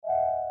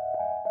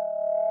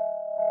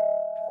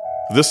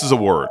This is A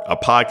Word, a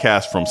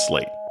podcast from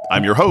Slate.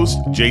 I'm your host,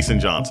 Jason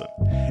Johnson.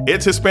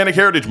 It's Hispanic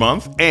Heritage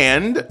Month,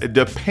 and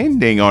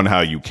depending on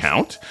how you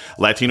count,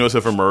 Latinos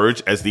have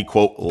emerged as the,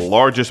 quote,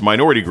 largest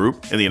minority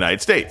group in the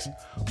United States.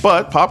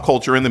 But pop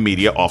culture and the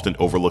media often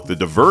overlook the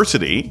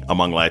diversity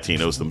among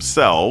Latinos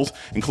themselves,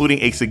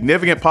 including a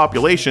significant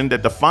population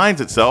that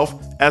defines itself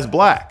as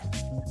Black.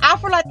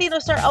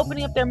 Afro-Latinos start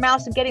opening up their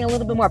mouths and getting a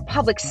little bit more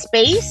public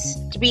space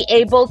to be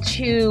able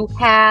to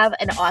have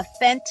an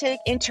authentic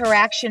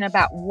interaction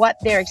about what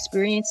their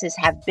experiences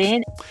have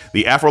been.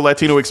 The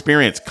Afro-Latino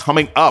experience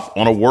coming up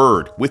on A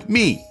Word with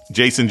me,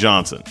 Jason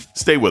Johnson.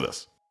 Stay with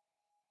us.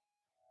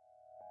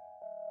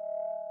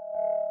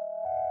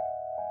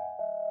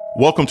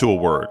 Welcome to A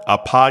Word, a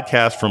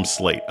podcast from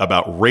Slate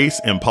about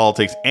race and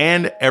politics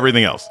and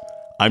everything else.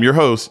 I'm your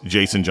host,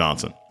 Jason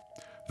Johnson.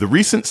 The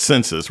recent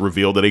census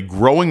revealed that a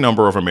growing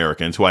number of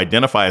Americans who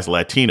identify as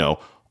Latino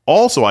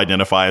also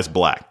identify as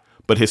Black.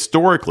 But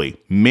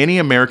historically, many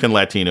American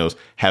Latinos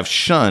have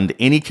shunned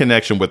any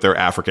connection with their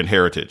African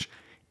heritage,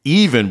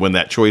 even when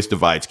that choice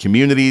divides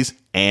communities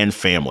and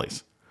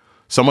families.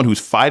 Someone who's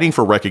fighting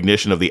for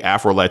recognition of the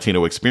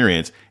Afro-Latino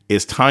experience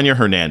is Tanya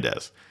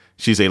Hernandez.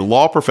 She's a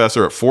law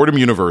professor at Fordham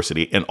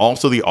University and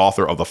also the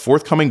author of the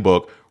forthcoming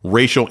book,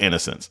 Racial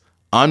Innocence: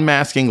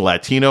 Unmasking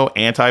Latino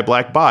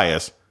Anti-Black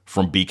Bias,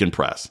 from Beacon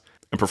Press.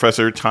 And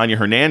Professor Tanya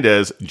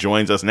Hernandez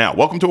joins us now.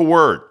 Welcome to A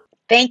Word.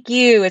 Thank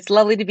you. It's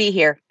lovely to be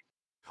here.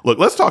 Look,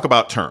 let's talk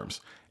about terms.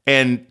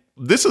 And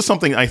this is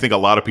something I think a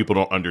lot of people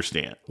don't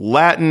understand.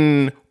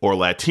 Latin or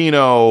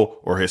Latino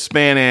or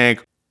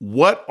Hispanic,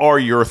 what are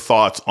your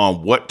thoughts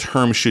on what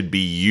terms should be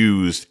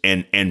used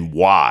and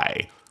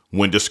why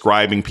when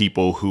describing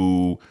people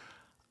who,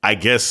 I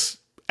guess,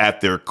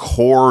 at their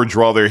core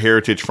draw their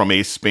heritage from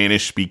a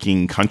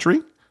Spanish-speaking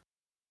country?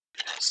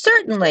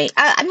 Certainly.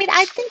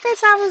 I think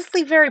that's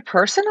obviously very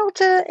personal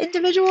to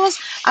individuals.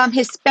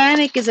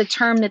 Hispanic is a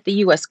term that the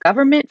U.S.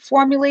 government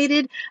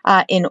formulated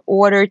in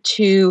order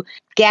to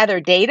gather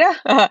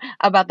data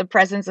about the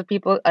presence of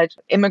people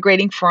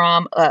immigrating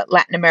from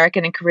Latin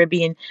American and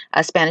Caribbean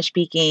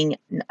Spanish-speaking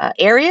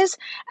areas.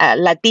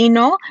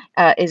 Latino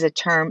is a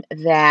term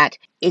that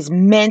is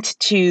meant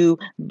to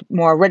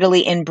more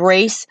readily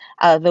embrace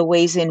the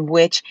ways in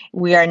which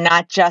we are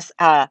not just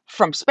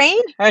from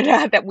Spain,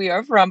 that we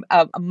are from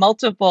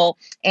multiple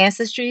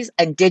ancestries,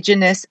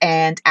 indigenous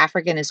and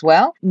African as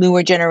well.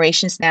 Newer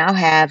generations now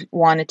have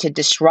wanted to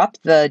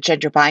disrupt the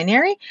gender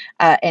binary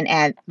and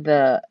add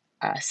the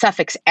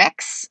suffix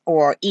X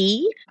or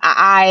E.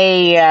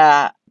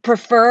 I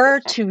prefer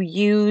to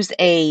use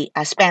a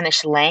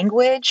Spanish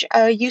language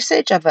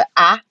usage of a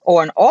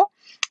or an o,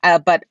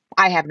 but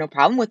I have no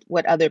problem with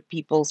what other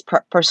people's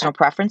personal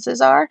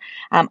preferences are.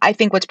 I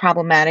think what's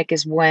problematic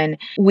is when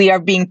we are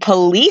being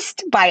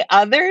policed by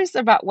others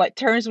about what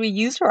terms we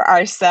use for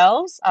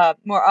ourselves.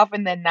 More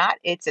often than not,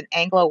 it's an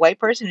Anglo white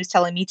person who's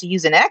telling me to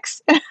use an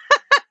X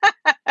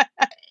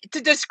to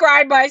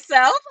describe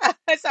myself.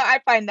 So I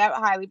find that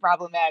highly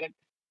problematic.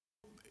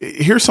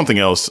 Here's something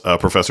else,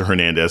 Professor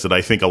Hernandez, that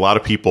I think a lot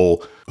of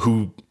people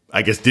who,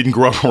 I guess, didn't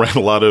grow up around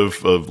a lot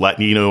of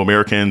Latino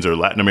Americans or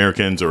Latin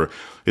Americans or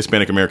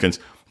Hispanic Americans,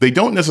 they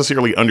don't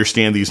necessarily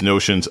understand these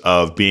notions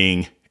of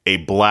being a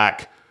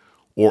Black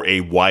or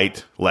a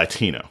white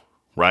Latino,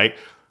 right?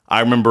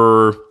 I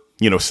remember,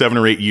 7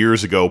 or 8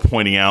 years ago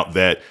pointing out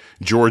that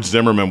George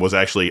Zimmerman was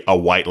actually a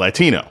white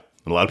Latino.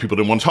 And a lot of people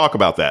didn't want to talk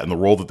about that and the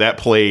role that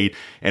played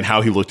and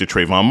how he looked at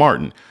Trayvon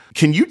Martin.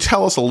 Can you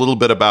tell us a little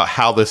bit about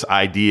how this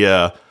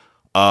idea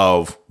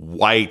of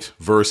white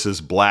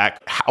versus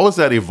Black, how has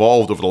that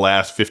evolved over the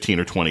last 15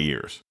 or 20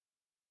 years?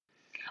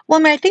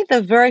 Well, I think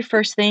the very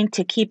first thing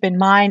to keep in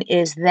mind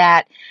is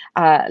that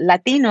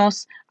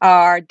Latinos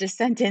are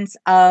descendants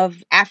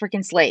of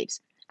African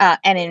slaves.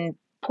 And in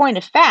point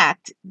of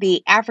fact,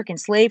 the African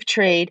slave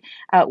trade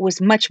was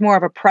much more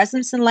of a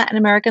presence in Latin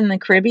America and the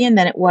Caribbean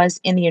than it was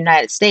in the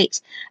United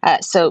States.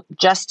 So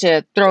just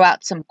to throw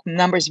out some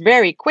numbers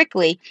very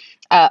quickly,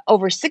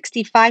 over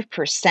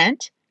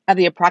 65% of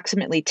the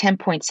approximately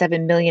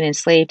 10.7 million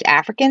enslaved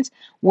Africans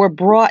were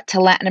brought to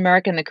Latin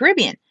America and the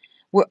Caribbean.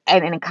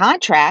 And in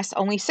contrast,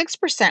 only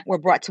 6% were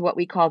brought to what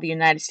we call the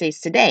United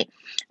States today.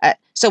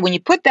 So when you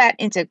put that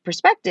into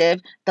perspective,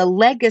 the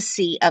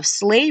legacy of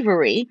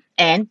slavery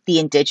and the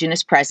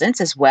indigenous presence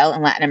as well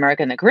in Latin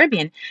America and the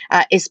Caribbean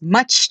is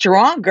much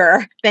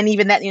stronger than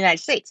even that in the United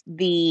States.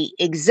 The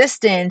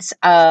existence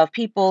of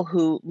people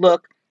who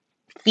look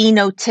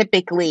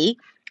phenotypically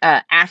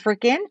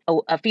African,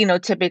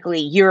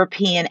 phenotypically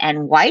European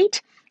and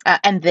white,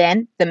 and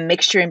then the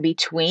mixture in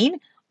between.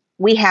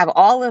 We have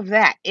all of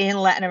that in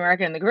Latin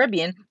America and the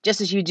Caribbean,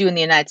 just as you do in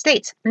the United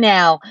States.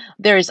 Now,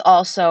 there is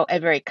also a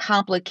very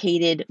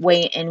complicated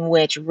way in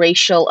which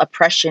racial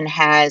oppression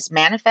has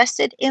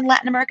manifested in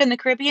Latin America and the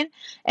Caribbean.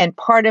 And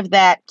part of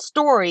that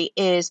story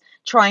is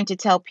trying to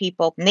tell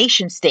people,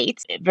 nation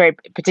states, very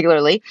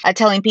particularly,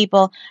 telling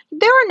people,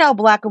 there are no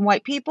Black and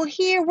white people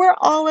here. We're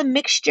all a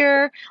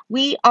mixture.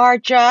 We are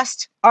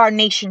just our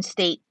nation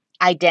state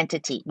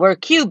identity. We're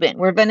Cuban,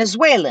 we're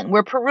Venezuelan,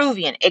 we're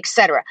Peruvian,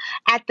 etc.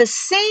 At the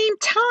same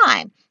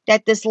time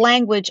that this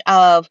language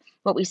of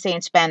what we say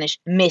in Spanish,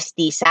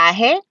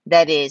 mestizaje,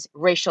 that is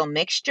racial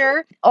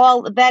mixture,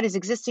 all of that is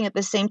existing at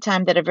the same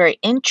time that a very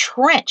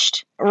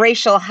entrenched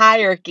racial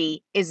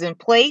hierarchy is in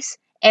place.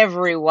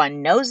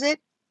 Everyone knows it.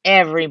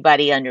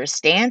 Everybody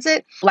understands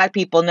it. Black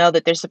people know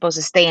that they're supposed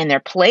to stay in their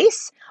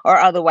place or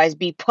otherwise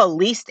be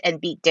policed and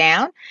beat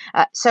down.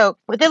 So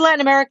within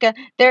Latin America,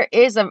 there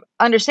is an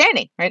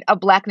understanding, right, of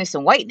blackness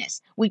and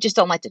whiteness. We just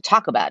don't like to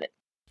talk about it.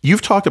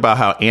 You've talked about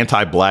how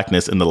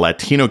anti-blackness in the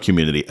Latino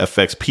community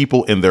affects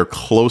people in their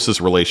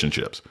closest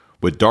relationships,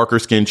 with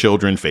darker-skinned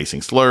children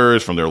facing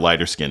slurs from their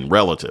lighter-skinned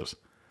relatives.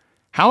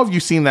 How have you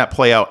seen that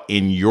play out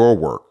in your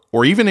work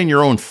or even in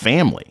your own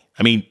family?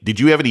 I mean, did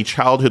you have any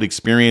childhood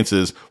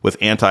experiences with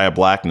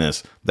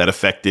anti-blackness that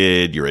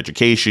affected your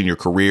education, your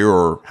career,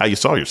 or how you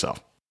saw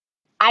yourself?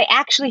 I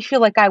actually feel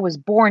like I was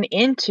born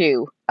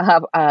into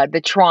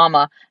the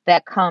trauma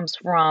that comes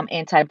from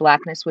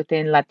anti-Blackness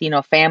within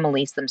Latino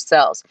families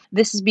themselves.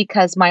 This is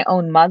because my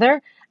own mother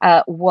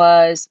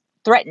was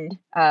threatened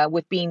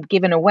with being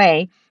given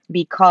away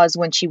because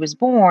when she was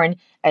born,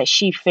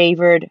 she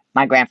favored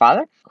my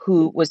grandfather,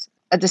 who was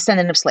a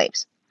descendant of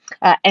slaves.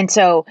 And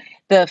so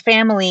the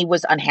family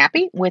was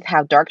unhappy with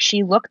how dark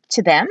she looked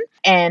to them,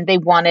 and they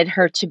wanted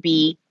her to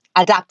be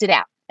adopted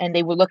out. And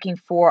they were looking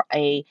for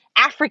a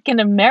African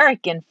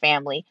American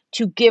family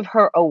to give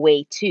her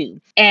away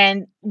to.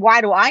 And why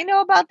do I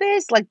know about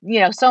this? Like,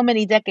 so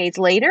many decades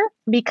later,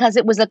 because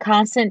it was a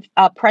constant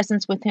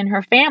presence within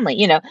her family.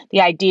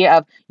 The idea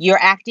of you're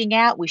acting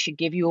out, we should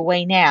give you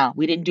away now.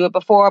 We didn't do it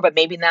before, but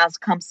maybe now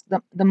comes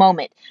the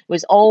moment. It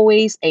was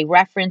always a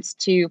reference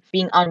to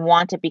being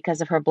unwanted because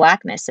of her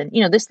Blackness. And,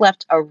 this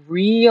left a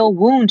real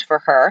wound for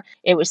her.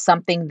 It was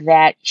something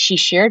that she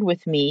shared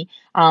with me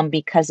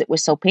because it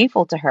was so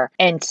painful to her.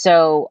 And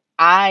so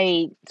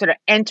I sort of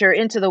enter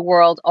into the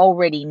world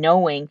already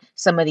knowing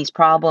some of these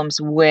problems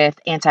with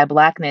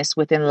anti-Blackness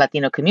within the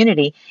Latino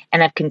community.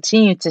 And I've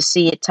continued to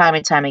see it time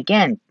and time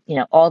again.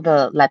 All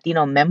the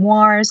Latino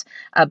memoirs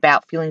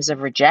about feelings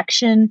of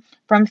rejection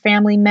from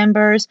family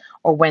members,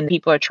 or when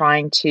people are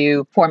trying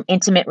to form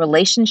intimate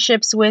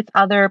relationships with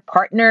other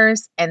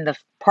partners and the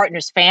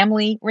partner's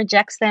family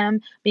rejects them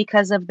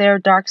because of their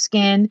dark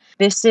skin.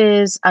 This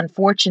is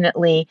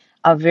unfortunately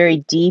a very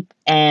deep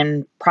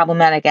and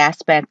problematic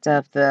aspect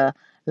of the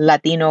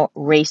Latino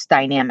race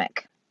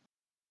dynamic.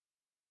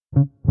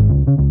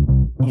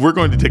 We're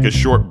going to take a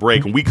short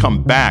break. When we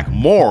come back,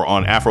 more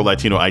on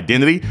Afro-Latino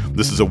identity.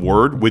 This is A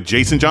Word with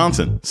Jason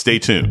Johnson. Stay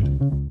tuned.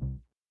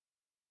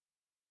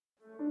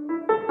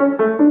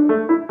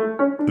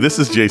 This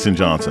is Jason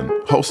Johnson,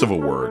 host of A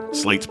Word,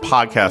 Slate's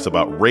podcast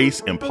about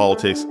race and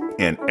politics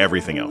and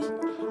everything else.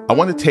 I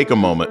want to take a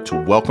moment to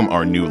welcome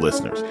our new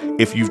listeners.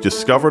 If you've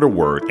discovered A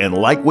Word and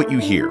like what you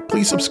hear,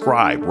 please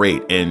subscribe,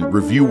 rate, and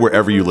review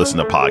wherever you listen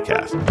to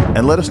podcasts.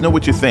 And let us know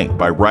what you think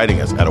by writing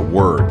us at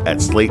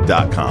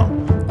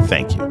aword@slate.com.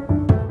 Thank you.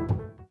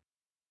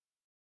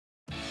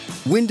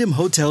 Wyndham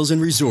Hotels &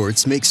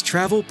 Resorts makes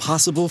travel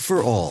possible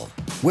for all.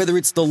 Whether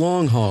it's the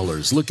long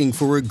haulers looking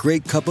for a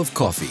great cup of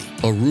coffee,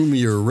 a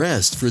roomier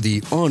rest for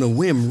the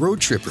on-a-whim road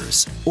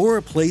trippers, or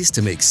a place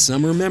to make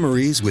summer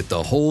memories with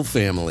the whole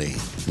family.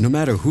 No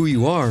matter who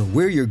you are,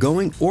 where you're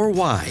going, or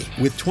why,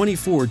 with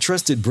 24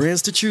 trusted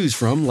brands to choose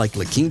from like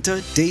La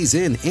Quinta, Days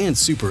Inn, and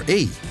Super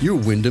 8, your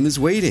Wyndham is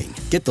waiting.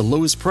 Get the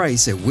lowest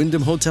price at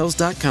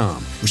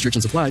WyndhamHotels.com.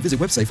 Restrictions apply. Visit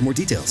website for more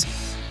details.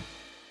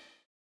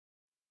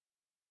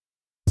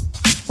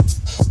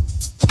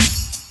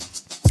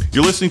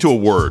 You're listening to A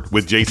Word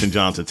with Jason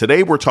Johnson.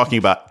 Today, we're talking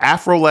about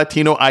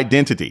Afro-Latino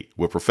identity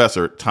with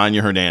Professor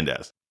Tania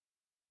Hernandez.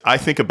 I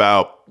think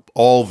about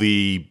all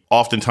the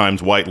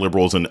oftentimes white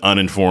liberals and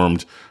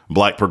uninformed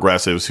black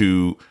progressives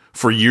who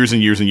for years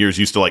and years and years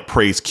used to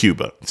praise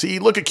Cuba. See,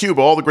 look at Cuba,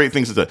 all the great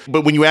things it's done.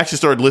 But when you actually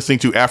started listening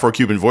to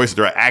Afro-Cuban voices,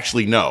 they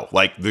actually know,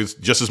 there's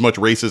just as much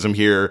racism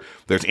here.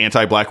 There's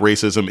anti-black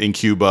racism in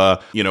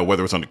Cuba,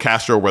 whether it was under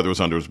Castro, whether it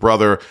was under his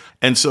brother.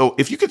 And so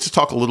if you could just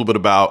talk a little bit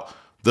about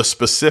the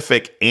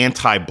specific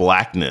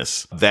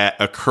anti-blackness that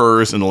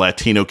occurs in the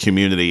Latino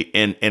community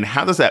and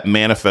how does that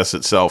manifest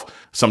itself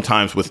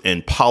sometimes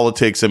within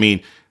politics? I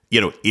mean,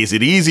 is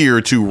it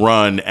easier to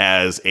run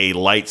as a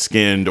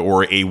light-skinned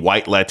or a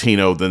white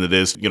Latino than it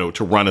is,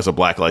 to run as a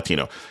black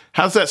Latino?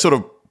 How does that sort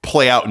of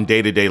play out in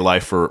day-to-day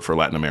life for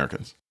Latin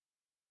Americans?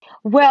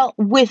 Well,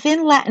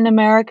 within Latin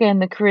America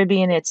and the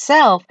Caribbean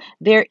itself,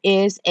 there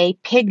is a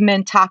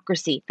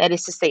pigmentocracy, that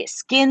is to say, a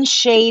skin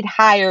shade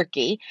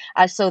hierarchy,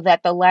 so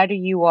that the lighter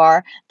you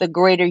are, the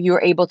greater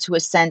you're able to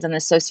ascend on the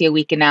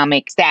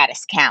socioeconomic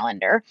status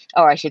calendar,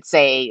 or I should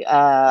say,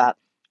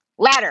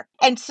 ladder.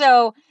 And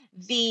so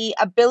the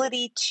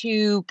ability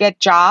to get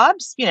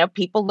jobs,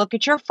 people look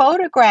at your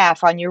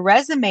photograph on your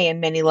resume in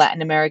many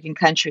Latin American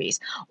countries,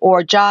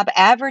 or job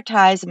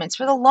advertisements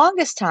for the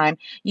longest time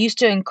used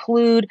to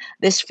include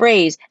this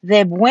phrase,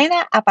 de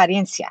buena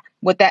apariencia,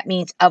 what that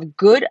means, of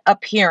good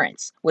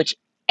appearance, which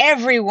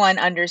everyone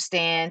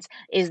understands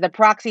is the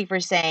proxy for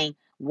saying,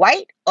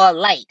 white or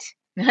light.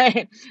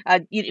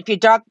 If you're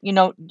dark,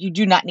 you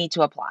do not need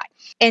to apply.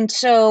 And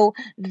so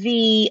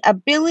the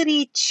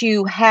ability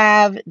to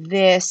have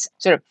this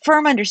sort of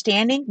firm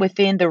understanding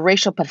within the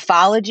racial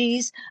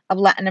pathologies of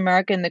Latin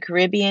America and the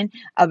Caribbean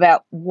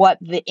about what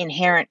the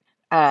inherent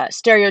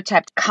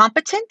stereotyped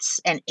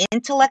competence and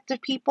intellect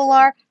of people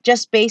are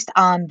just based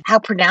on how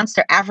pronounced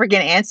their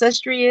African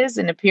ancestry is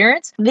in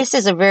appearance. This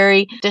is a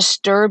very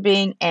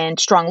disturbing and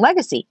strong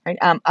legacy, right,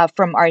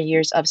 from our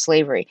years of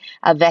slavery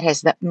that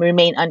has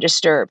remained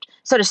undisturbed.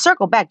 So to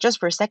circle back just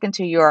for a second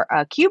to your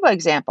Cuba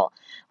example,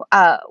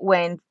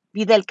 when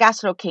Fidel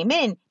Castro came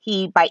in,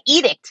 he, by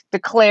edict,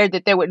 declared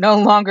that there would no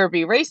longer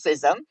be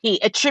racism.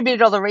 He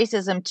attributed all the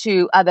racism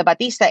to the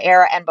Batista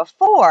era and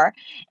before,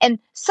 and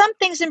some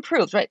things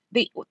improved, right?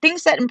 The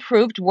things that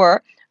improved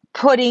were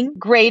putting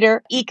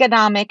greater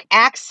economic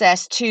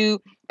access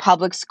to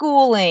public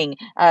schooling,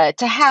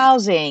 to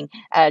housing,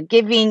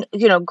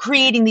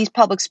 creating these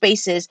public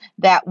spaces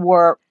that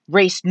were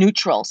race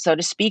neutral, so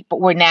to speak, but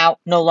were now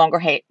no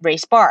longer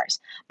race bars.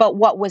 But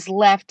what was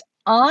left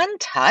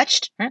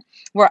untouched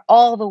were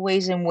all the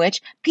ways in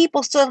which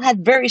people still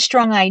had very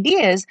strong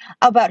ideas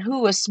about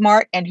who was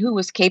smart and who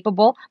was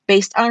capable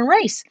based on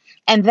race.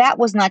 And that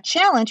was not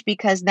challenged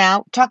because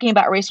now talking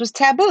about race was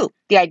taboo.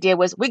 The idea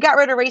was we got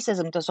rid of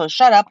racism, so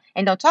shut up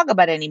and don't talk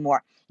about it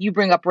anymore. You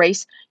bring up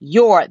race,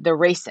 you're the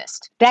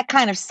racist. That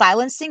kind of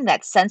silencing,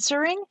 that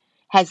censoring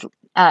has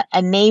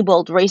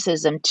enabled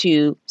racism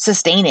to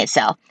sustain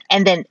itself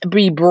and then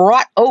be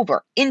brought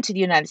over into the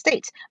United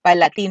States by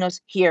Latinos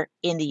here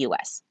in the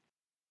U.S.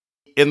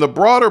 In the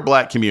broader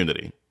Black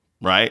community,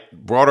 right,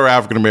 broader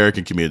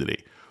African-American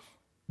community,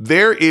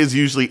 there is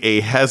usually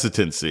a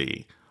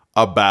hesitancy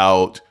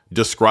about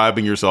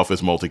describing yourself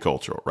as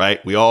multicultural,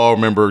 right? We all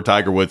remember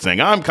Tiger Woods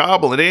saying, I'm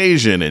Kabul and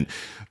Asian, and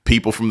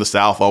people from the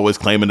South always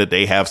claiming that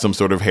they have some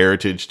sort of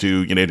heritage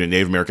to, the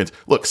Native Americans.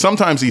 Look,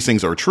 sometimes these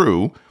things are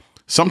true.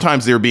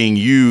 Sometimes they're being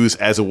used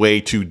as a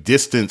way to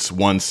distance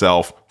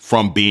oneself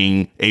from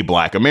being a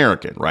Black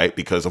American, right?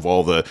 Because of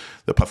all the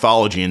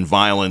pathology and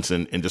violence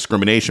and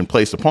discrimination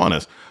placed upon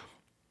us.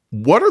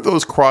 What are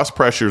those cross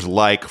pressures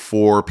like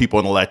for people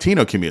in the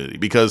Latino community?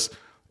 Because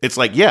it's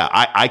like, yeah,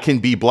 I can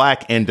be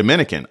Black and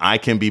Dominican. I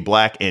can be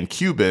Black and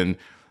Cuban.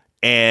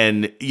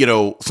 And,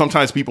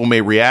 sometimes people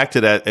may react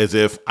to that as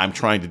if I'm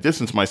trying to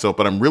distance myself,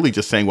 but I'm really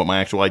just saying what my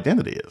actual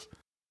identity is.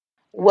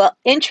 Well,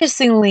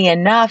 interestingly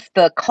enough,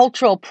 the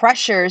cultural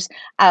pressures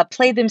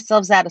play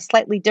themselves out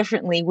slightly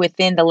differently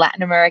within the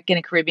Latin American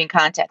and Caribbean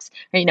context.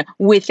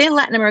 Within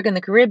Latin America and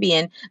the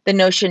Caribbean, the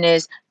notion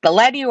is the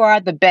lighter you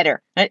are, the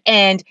better. Right?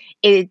 And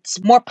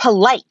it's more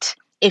polite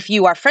if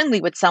you are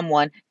friendly with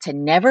someone to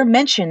never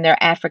mention their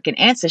African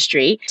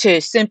ancestry, to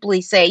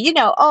simply say,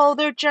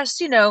 they're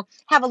just,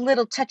 have a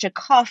little touch of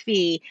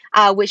coffee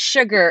with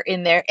sugar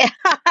in their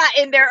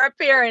in their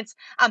appearance.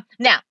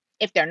 Now,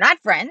 if they're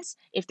not friends,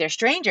 if they're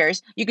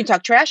strangers, you can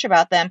talk trash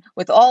about them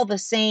with all the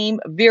same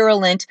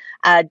virulent,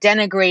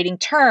 denigrating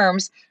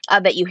terms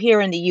that you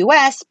hear in the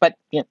U.S., but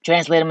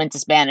translate them into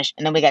Spanish,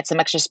 and then we got some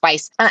extra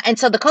spice. And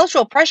so the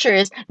cultural pressure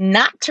is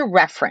not to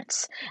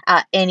reference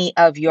any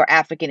of your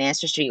African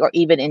ancestry or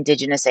even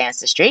indigenous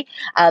ancestry,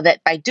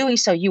 that by doing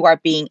so, you are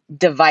being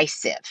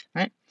divisive.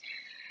 Right?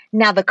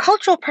 Now, the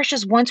cultural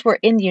pressures once we're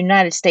in the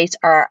United States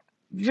are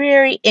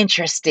very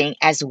interesting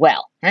as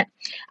well. Right?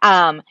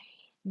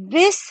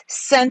 This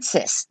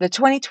census, the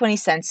 2020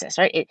 census,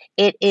 right?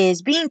 It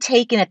is being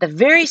taken at the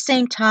very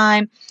same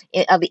time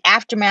of the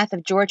aftermath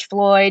of George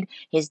Floyd,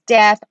 his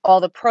death, all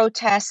the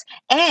protests,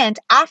 and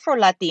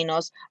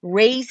Afro-Latinos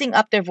raising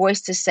up their voice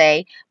to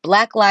say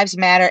Black Lives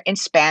Matter in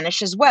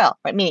Spanish as well.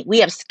 Right? Meaning we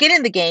have skin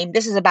in the game.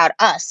 This is about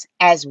us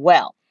as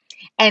well.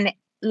 And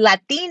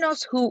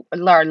Latinos who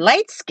are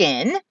light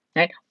skinned,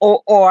 right,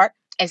 or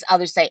as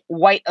others say,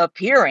 white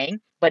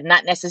appearing, but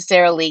not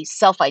necessarily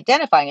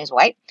self-identifying as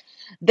white,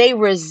 they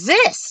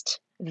resist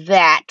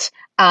that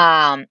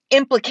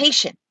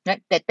implication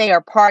that they are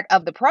part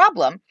of the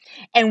problem.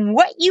 And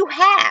what you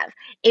have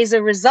is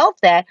a result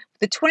that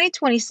the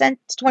 2020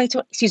 census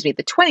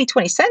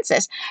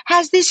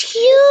has this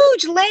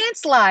huge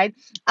landslide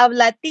of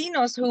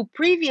Latinos who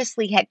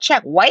previously had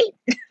checked white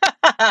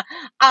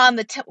on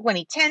the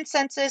 2010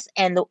 census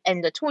and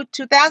the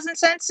 2000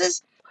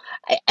 census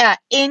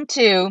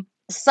into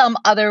some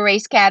other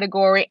race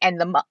category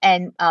and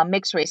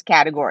mixed race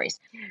categories.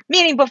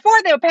 Meaning before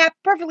they were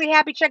perfectly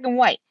happy checking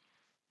white.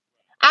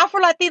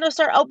 Afro-Latinos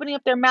start opening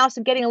up their mouths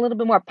and getting a little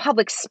bit more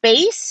public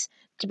space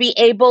to be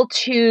able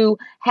to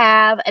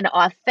have an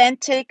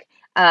authentic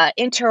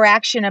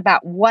interaction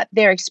about what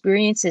their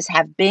experiences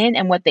have been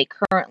and what they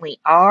currently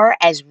are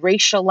as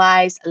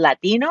racialized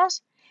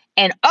Latinos.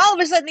 And all of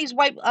a sudden, these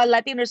white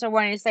Latinos are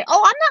wanting to say,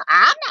 "Oh,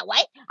 I'm not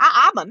white.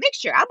 I'm a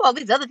mixture. I'm all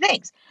these other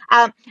things."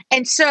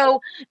 And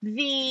so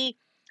the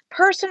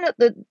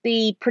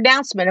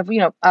pronouncement of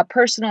a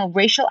personal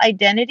racial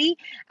identity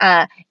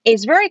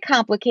is very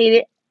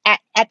complicated.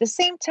 At the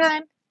same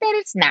time, that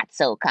it's not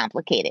so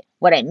complicated.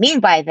 What I mean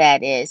by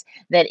that is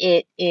that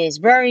it is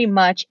very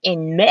much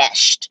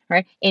enmeshed,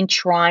 right, in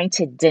trying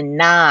to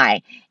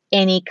deny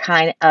any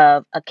kind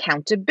of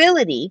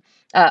accountability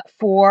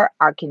for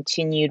our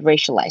continued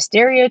racialized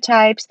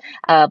stereotypes,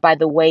 by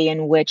the way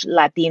in which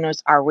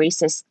Latinos are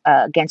racist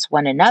against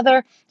one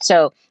another.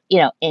 So,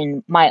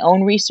 in my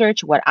own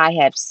research, what I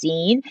have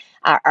seen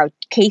are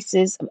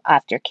cases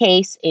after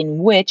case in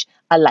which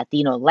a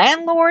Latino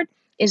landlord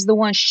is the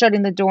one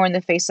shutting the door in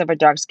the face of a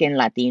dark-skinned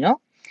Latino,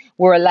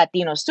 where a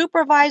Latino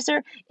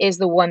supervisor is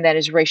the one that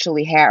is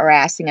racially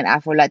harassing an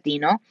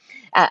Afro-Latino.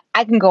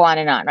 I can go on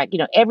and on, right?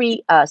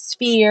 Every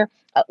sphere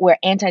where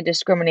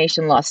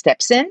anti-discrimination law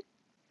steps in,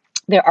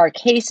 there are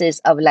cases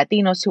of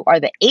Latinos who are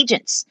the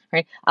agents,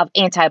 right, of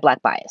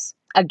anti-Black bias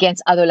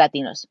against other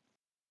Latinos.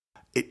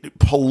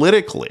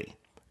 Politically,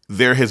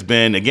 there has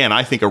been, again,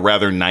 I think a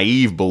rather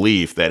naive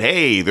belief that,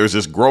 hey, there's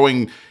this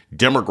growing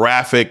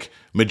demographic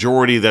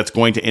majority that's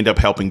going to end up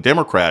helping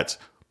Democrats.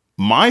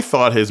 My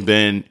thought has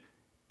been,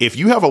 if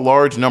you have a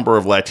large number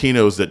of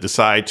Latinos that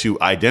decide to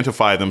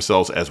identify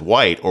themselves as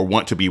white or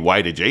want to be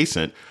white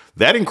adjacent,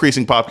 that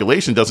increasing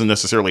population doesn't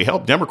necessarily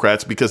help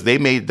Democrats because they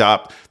may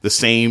adopt the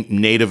same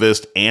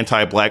nativist,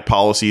 anti-Black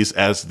policies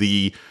as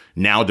the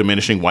now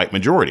diminishing white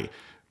majority.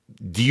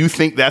 Do you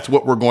think that's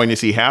what we're going to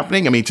see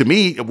happening? I mean, to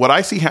me, what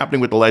I see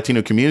happening with the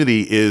Latino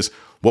community is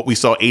what we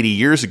saw 80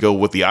 years ago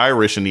with the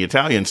Irish and the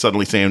Italians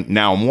suddenly saying,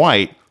 now I'm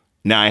white,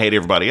 now I hate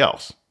everybody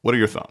else. What are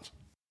your thoughts?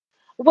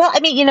 Well, I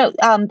mean,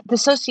 the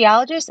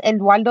sociologist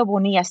Eduardo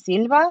Bonilla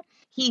Silva,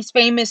 he's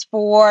famous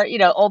for,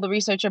 all the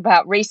research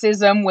about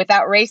racism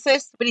without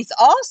racists, but he's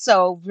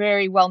also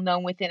very well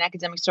known within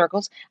academic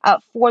circles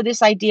for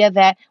this idea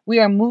that we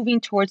are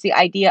moving towards the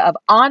idea of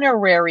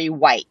honorary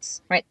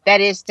whites, right?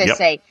 That is to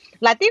say,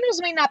 Latinos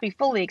may not be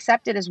fully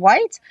accepted as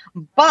whites,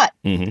 but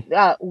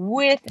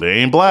with... They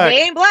ain't black.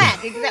 They ain't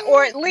black,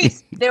 or at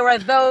least there are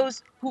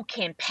those who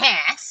can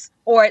pass,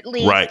 or at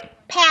least... Right.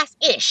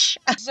 Pass-ish.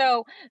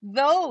 So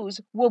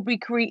those will be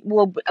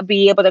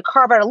able to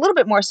carve out a little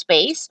bit more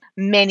space.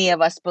 Many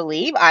of us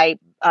believe. I'm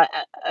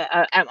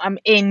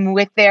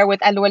with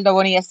Eduardo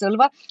Bonilla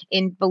Silva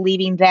in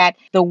believing that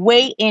the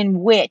way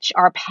in which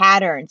our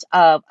patterns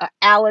of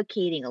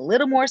allocating a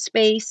little more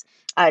space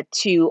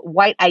to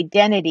white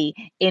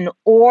identity in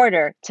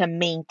order to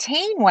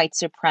maintain white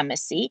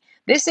supremacy.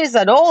 This is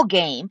an old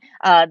game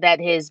that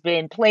has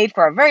been played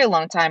for a very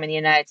long time in the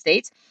United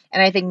States.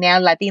 And I think now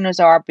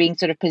Latinos are being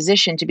sort of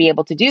positioned to be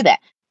able to do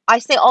that. I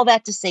say all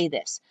that to say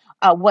this.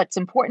 What's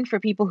important for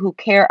people who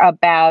care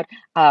about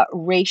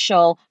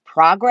racial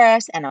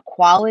progress and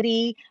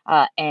equality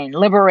and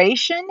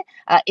liberation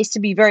is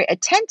to be very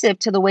attentive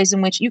to the ways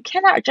in which you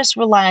cannot just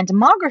rely on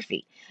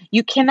demography.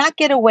 You cannot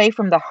get away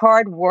from the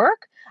hard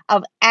work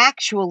of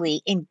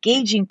actually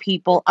engaging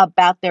people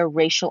about their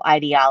racial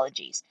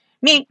ideologies.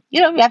 I mean,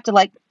 you have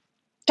to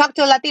talk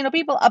to Latino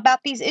people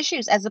about these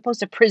issues as opposed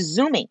to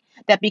presuming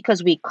that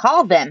because we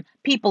call them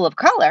people of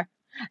color,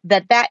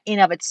 that in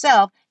of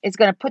itself is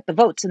going to put the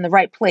votes in the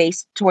right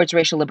place towards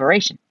racial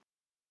liberation.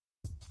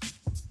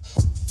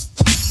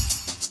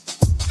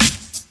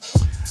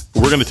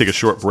 We're going to take a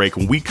short break.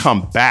 When we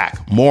come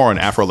back, more on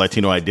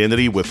Afro-Latino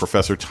identity with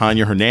Professor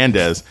Tanya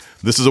Hernandez.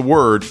 This is A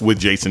Word with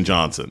Jason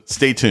Johnson.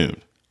 Stay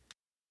tuned.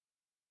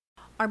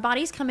 Our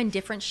bodies come in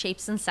different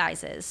shapes and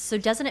sizes, so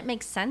doesn't it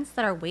make sense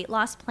that our weight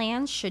loss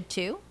plans should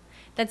too?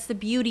 That's the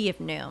beauty of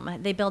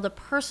Noom. They build a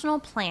personal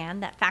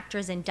plan that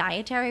factors in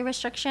dietary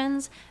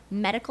restrictions,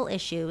 medical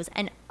issues,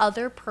 and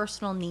other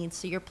personal needs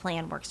so your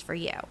plan works for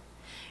you.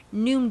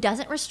 Noom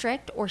doesn't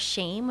restrict or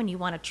shame when you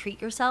want to treat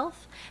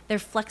yourself. Their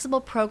flexible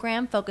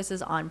program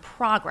focuses on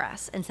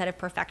progress instead of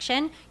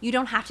perfection. You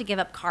don't have to give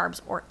up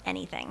carbs or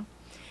anything.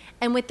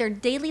 And with their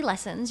daily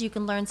lessons, you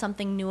can learn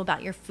something new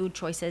about your food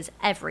choices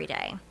every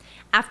day.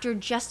 After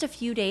just a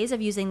few days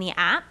of using the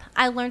app,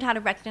 I learned how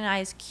to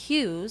recognize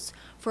cues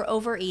for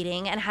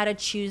overeating and how to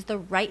choose the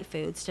right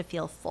foods to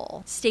feel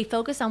full. Stay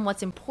focused on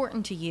what's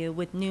important to you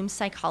with Noom's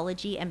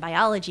psychology and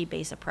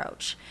biology-based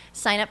approach.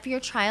 Sign up for your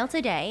trial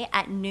today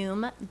at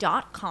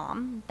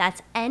Noom.com.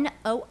 That's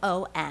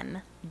Noom.com.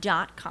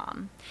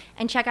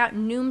 And check out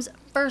Noom's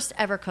first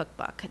ever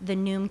cookbook, The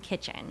Noom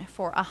Kitchen,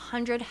 for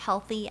 100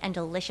 healthy and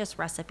delicious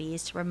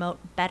recipes to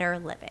promote better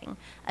living.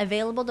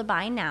 Available to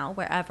buy now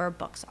wherever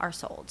books are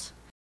sold.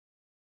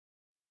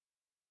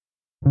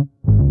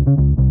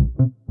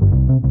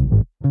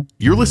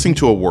 You're listening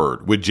to A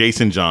Word with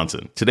Jason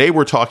Johnson. Today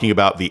we're talking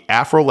about the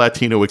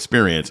Afro-Latino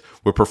experience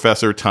with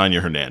Professor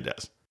Tanya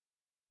Hernandez.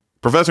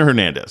 Professor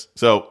Hernandez.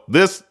 So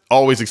this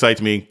always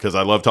excites me because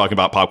I love talking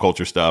about pop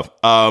culture stuff.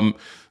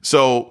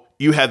 So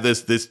you had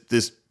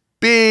this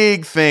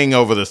big thing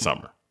over the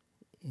summer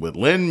with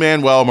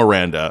Lin-Manuel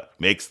Miranda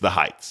Makes the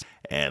Heights,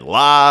 and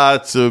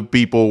lots of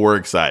people were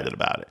excited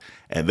about it.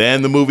 And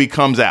then the movie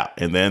comes out,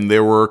 and then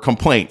there were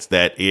complaints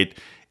that it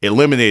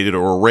eliminated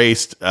or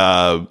erased,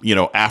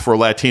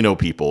 Afro-Latino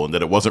people, and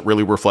that it wasn't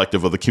really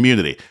reflective of the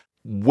community.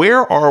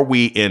 Where are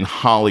we in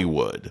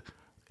Hollywood,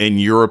 in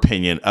your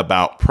opinion,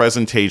 about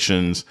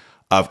presentations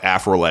of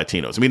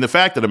Afro-Latinos? I mean, the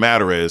fact of the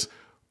matter is,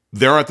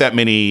 there aren't that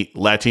many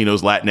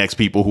Latinos, Latinx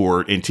people who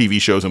are in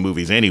TV shows and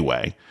movies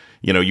anyway.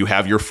 You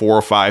have your 4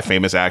 or 5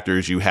 famous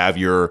actors. You have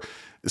your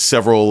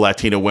several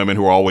Latino women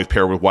who are always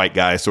paired with white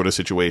guys sort of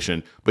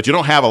situation, but you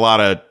don't have a lot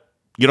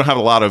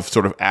of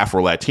sort of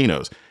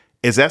Afro-Latinos.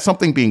 Is that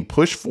something being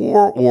pushed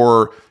for,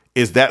 or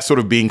is that sort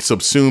of being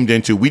subsumed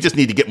into, we just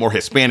need to get more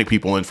Hispanic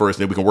people in first,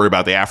 and then we can worry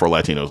about the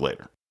Afro-Latinos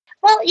later?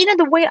 Well,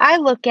 the way I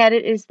look at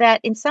it is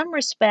that in some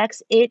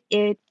respects, it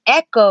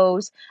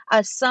echoes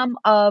some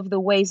of the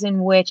ways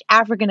in which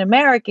African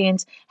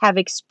Americans have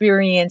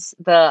experienced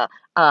the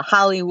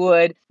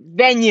Hollywood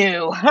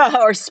venue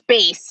or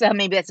space.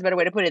 Maybe that's a better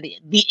way to put it.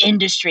 The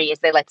industry, as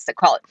they like to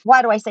call it.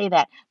 Why do I say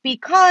that?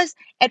 Because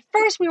at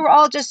first we were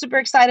all just super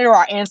excited, or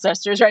our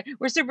ancestors, right?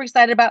 We're super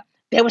excited about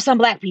there were some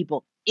Black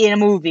people in a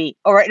movie,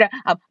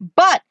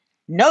 but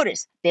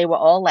notice they were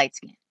all light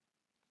skinned.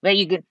 Where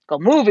you could go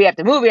movie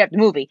after movie after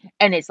movie,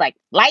 and it's like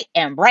light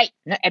and bright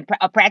and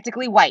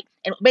practically white.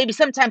 And maybe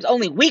sometimes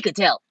only we could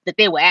tell that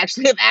they were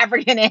actually of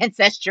African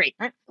ancestry.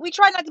 Right? We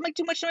try not to make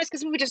too much noise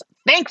because we were just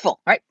thankful,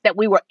 right, that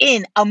we were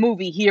in a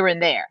movie here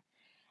and there.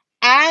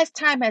 As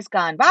time has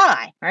gone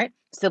by, right,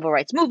 civil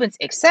rights movements,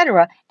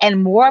 etc.,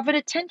 and more of an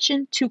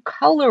attention to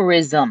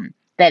colorism.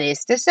 That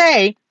is to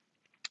say,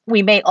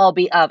 we may all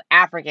be of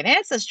African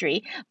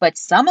ancestry, but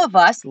some of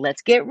us,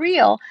 let's get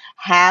real,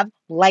 have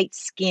light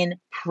skin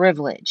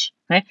privilege.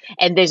 Right?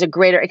 And there's a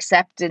greater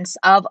acceptance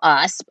of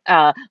us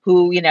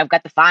who, have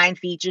got the fine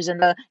features and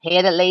the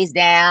hair that lays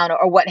down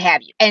or what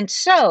have you. And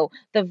so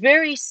the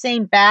very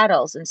same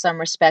battles in some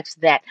respects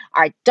that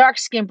our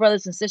dark-skinned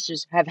brothers and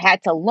sisters have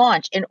had to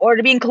launch in order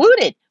to be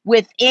included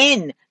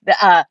within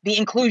the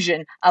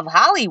inclusion of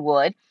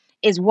Hollywood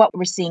is what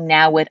we're seeing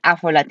now with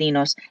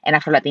Afro-Latinos and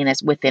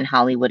Afro-Latinas within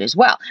Hollywood as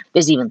well.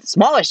 There's even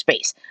smaller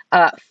space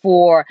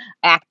for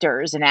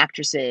actors and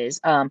actresses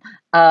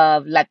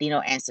of Latino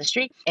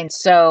ancestry. And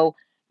so,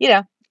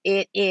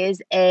 it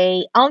is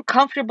a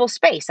uncomfortable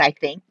space, I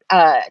think,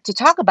 to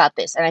talk about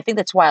this. And I think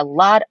that's why a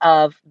lot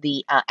of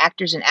the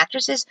actors and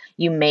actresses,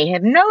 you may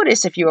have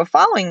noticed if you were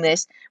following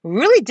this,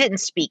 really didn't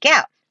speak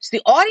out. It's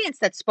the audience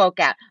that spoke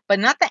out, but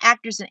not the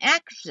actors and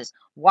actresses.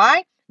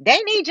 Why? They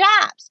need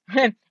jobs,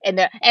 and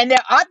there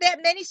aren't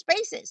that many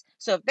spaces.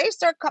 So if they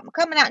start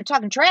coming out and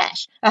talking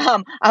trash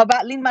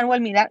about Lin-Manuel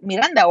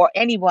Miranda or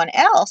anyone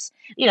else,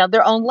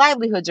 their own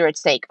livelihoods are at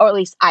stake. Or at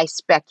least I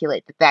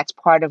speculate that that's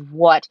part of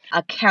what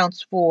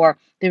accounts for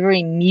the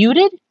very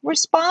muted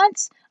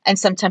response and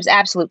sometimes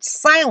absolute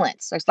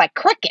silence. It's like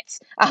crickets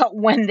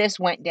when this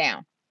went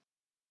down.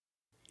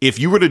 If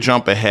you were to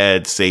jump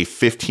ahead, say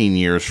 15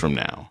 years from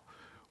now,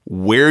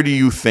 where do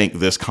you think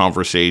this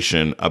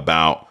conversation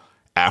about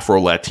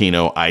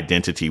Afro-Latino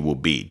identity will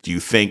be? Do you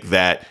think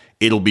that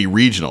it'll be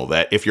regional,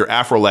 that if you're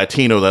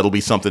Afro-Latino, that'll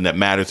be something that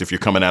matters if you're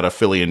coming out of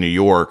Philly and New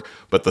York,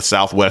 but the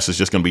Southwest is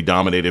just going to be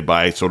dominated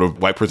by sort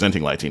of white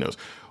presenting Latinos?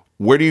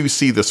 Where do you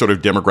see the sort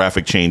of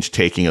demographic change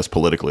taking us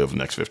politically over the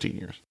next 15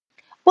 years?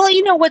 Well,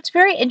 what's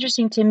very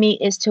interesting to me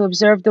is to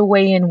observe the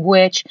way in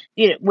which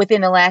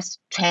within the last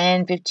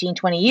 10, 15,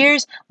 20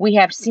 years, we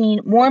have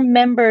seen more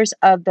members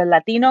of the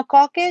Latino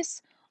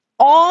caucus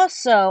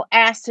also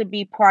asked to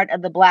be part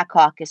of the Black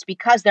caucus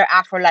because they're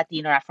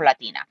Afro-Latino or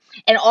Afro-Latina,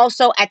 and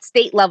also at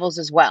state levels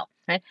as well.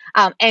 Right?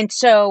 And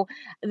so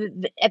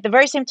at the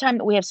very same time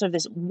that we have sort of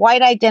this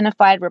white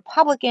identified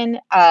Republican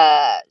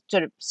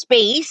sort of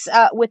space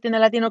within the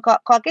Latino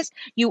caucus,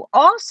 you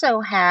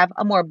also have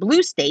a more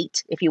blue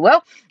state, if you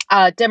will,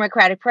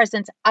 Democratic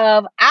presence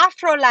of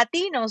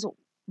Afro-Latinos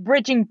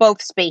bridging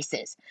both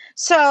spaces.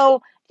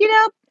 So,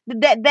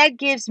 that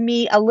gives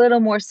me a little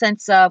more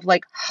sense of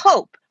like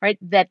hope, right?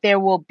 That there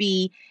will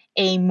be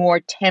a more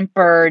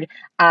tempered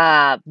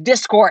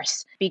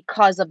discourse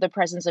because of the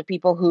presence of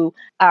people who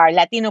are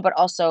Latino, but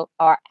also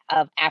are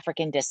of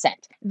African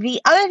descent. The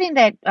other thing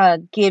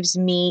that gives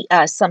me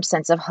some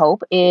sense of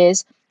hope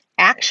is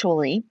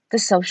actually the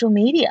social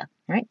media,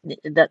 right?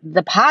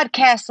 The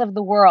podcasts of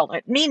the world,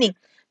 right? Meaning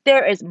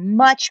there is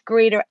much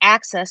greater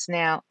access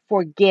now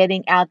for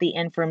getting out the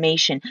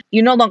information.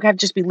 You no longer have to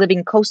just be living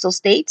in coastal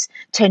states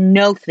to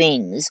know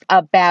things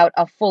about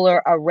a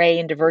fuller array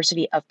and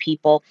diversity of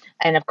people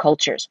and of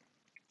cultures.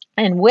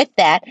 And with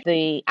that,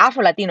 the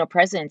Afro-Latino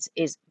presence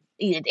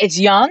it's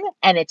young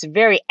and it's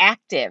very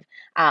active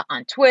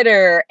on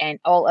Twitter and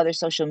all other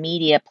social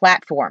media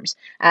platforms.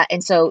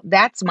 And so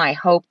that's my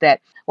hope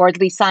that, or at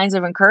least signs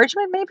of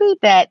encouragement maybe,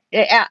 that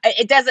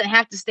it doesn't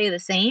have to stay the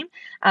same,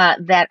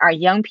 that our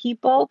young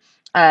people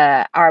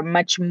are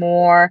much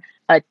more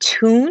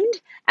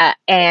attuned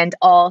and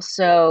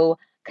also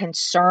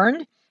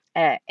concerned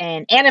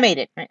and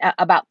animated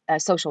about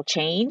social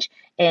change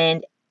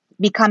and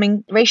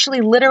becoming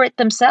racially literate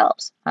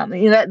themselves.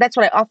 That's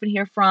what I often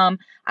hear from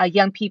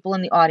young people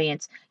in the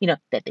audience,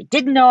 that they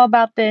didn't know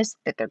about this,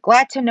 that they're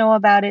glad to know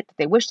about it, that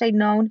they wish they'd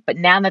known, but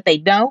now that they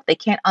know, they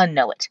can't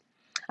unknow it,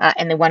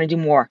 and they want to do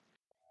more.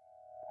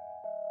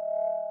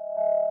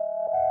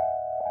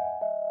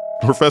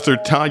 Professor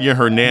Tania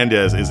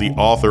Hernandez is the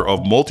author of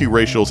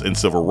Multiracials and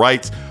Civil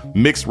Rights,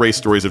 Mixed Race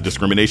Stories of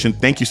Discrimination.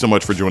 Thank you so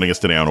much for joining us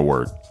today on A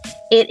Word.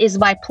 It is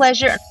my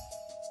pleasure.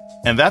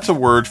 And that's A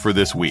Word for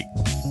this week.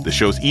 The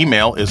show's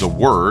email is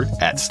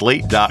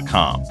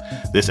aword@slate.com.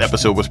 This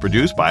episode was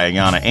produced by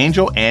Ayana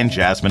Angel and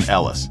Jasmine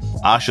Ellis.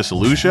 Asha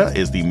Saluja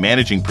is the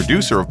managing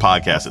producer of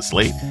podcasts at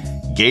Slate.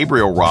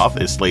 Gabriel Roth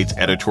is Slate's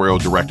editorial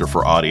director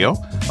for audio.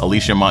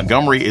 Alicia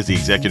Montgomery is the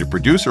executive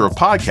producer of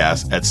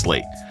podcasts at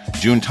Slate.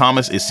 June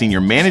Thomas is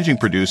senior managing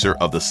producer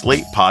of the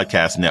Slate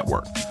Podcast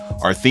Network.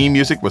 Our theme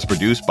music was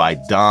produced by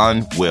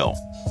Don Will.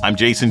 I'm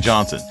Jason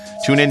Johnson.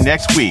 Tune in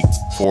next week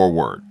for A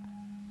Word.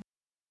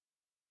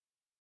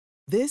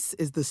 This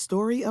is the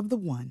story of the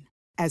one.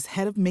 As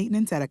head of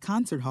maintenance at a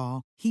concert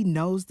hall, he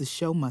knows the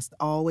show must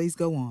always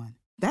go on.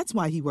 That's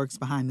why he works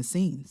behind the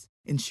scenes,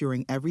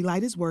 ensuring every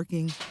light is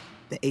working,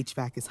 the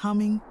HVAC is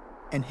humming,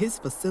 and his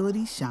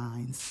facility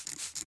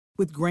shines.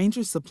 With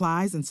Grainger's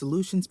supplies and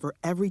solutions for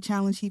every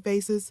challenge he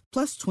faces,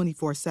 plus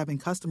 24/7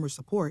 customer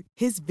support,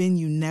 his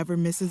venue never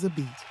misses a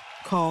beat.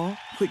 Call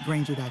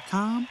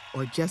quickgrainger.com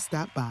or just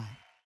stop by.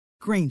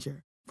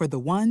 Grainger, for the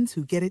ones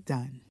who get it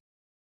done.